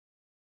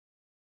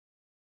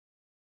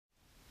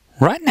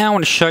Right now I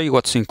want to show you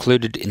what's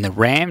included in the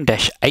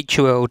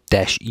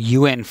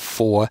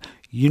RAM-HOL-UN4U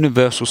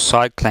universal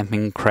side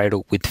clamping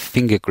cradle with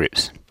finger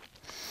grips.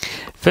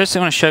 First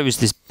thing I want to show you is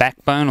this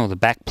backbone or the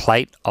back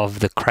plate of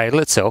the cradle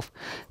itself,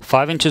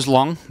 5 inches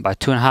long by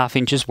 2.5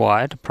 inches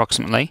wide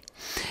approximately.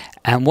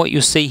 And what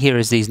you'll see here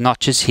is these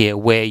notches here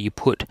where you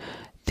put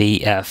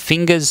the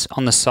fingers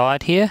on the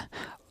side here,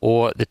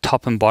 or the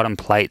top and bottom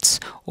plates,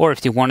 or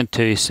if you wanted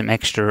to, some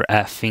extra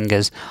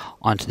fingers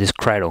onto this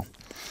cradle.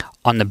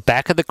 On the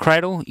back of the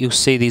cradle you'll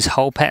see these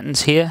hole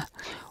patterns here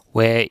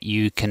where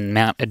you can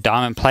mount a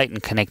diamond plate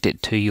and connect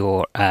it to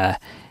your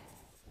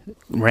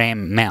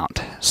RAM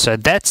mount. So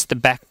that's the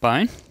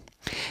backbone.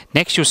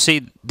 Next you'll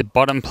see the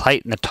bottom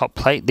plate and the top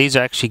plate. These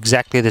are actually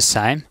exactly the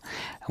same,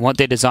 and what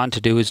they're designed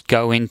to do is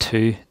go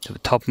into the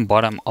top and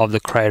bottom of the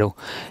cradle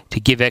to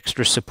give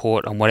extra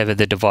support on whatever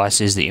the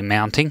device is that you're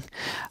mounting.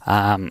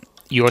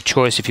 Your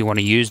choice if you want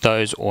to use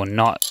those or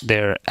not.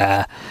 They're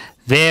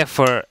there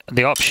for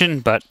the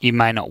option, but you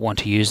may not want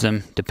to use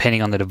them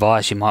depending on the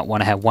device. You might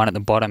want to have one at the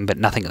bottom but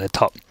nothing at the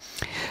top.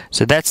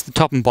 So that's the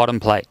top and bottom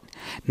plate.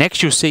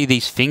 Next you'll see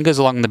these fingers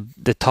along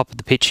the top of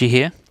the picture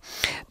here.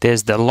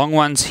 There's the long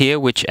ones here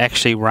which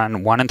actually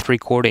run 1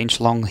 3/4 inch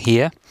long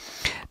here.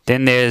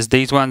 Then there's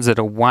these ones that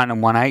are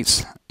 1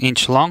 1/8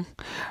 inch long,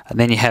 and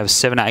then you have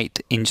 7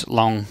 8 inch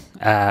long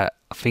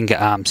finger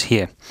arms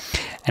here.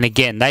 And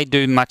again, they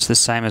do much the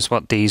same as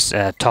what these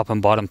top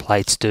and bottom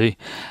plates do.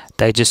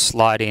 They just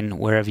slide in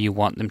wherever you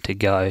want them to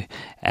go,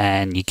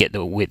 and you get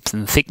the width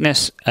and the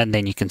thickness, and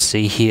then you can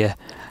see here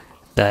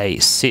they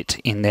sit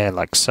in there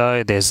like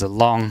so. There's the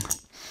long,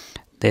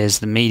 there's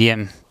the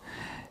medium,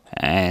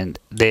 and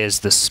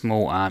there's the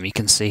small arm. You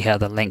can see how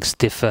the lengths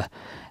differ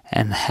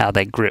and how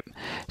they grip.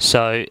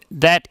 So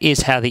that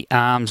is how the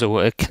arms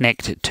are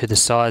connected to the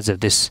sides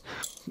of this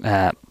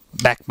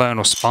backbone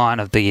or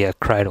spine of the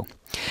cradle.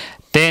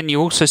 Then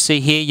you also see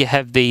here you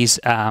have these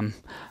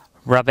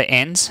rubber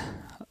ends,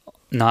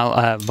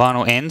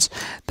 vinyl ends.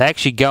 They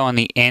actually go on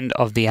the end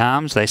of the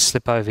arms. They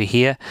slip over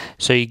here,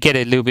 so you get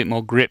a little bit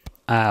more grip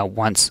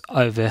once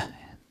over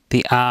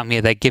the arm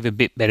here. They give a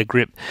bit better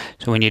grip,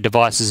 so when your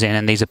device is in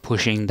and these are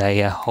pushing,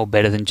 they hold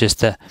better than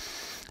just the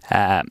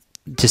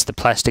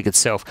plastic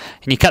itself.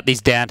 And you cut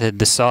these down to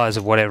the size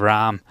of whatever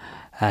arm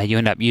you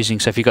end up using.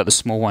 So if you've got the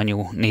small one,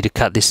 you'll need to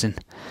cut this in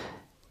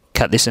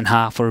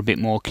half or a bit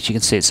more, because you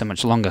can see it's so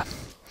much longer.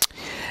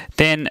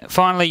 Then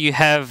finally you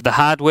have the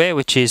hardware,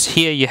 which is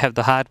here. You have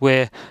the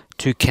hardware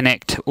to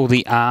connect all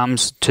the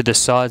arms to the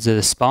sides of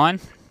the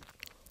spine,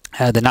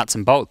 the nuts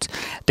and bolts.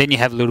 Then you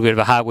have a little bit of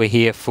a hardware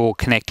here for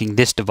connecting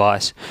this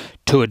device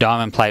to a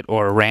diamond plate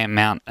or a RAM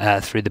mount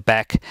through the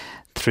back,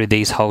 through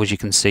these holes you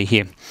can see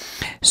here.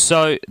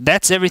 So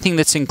that's everything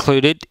that's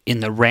included in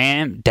the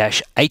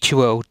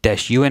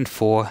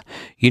RAM-HOL-UN4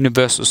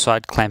 universal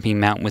side clamping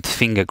mount with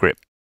finger grip.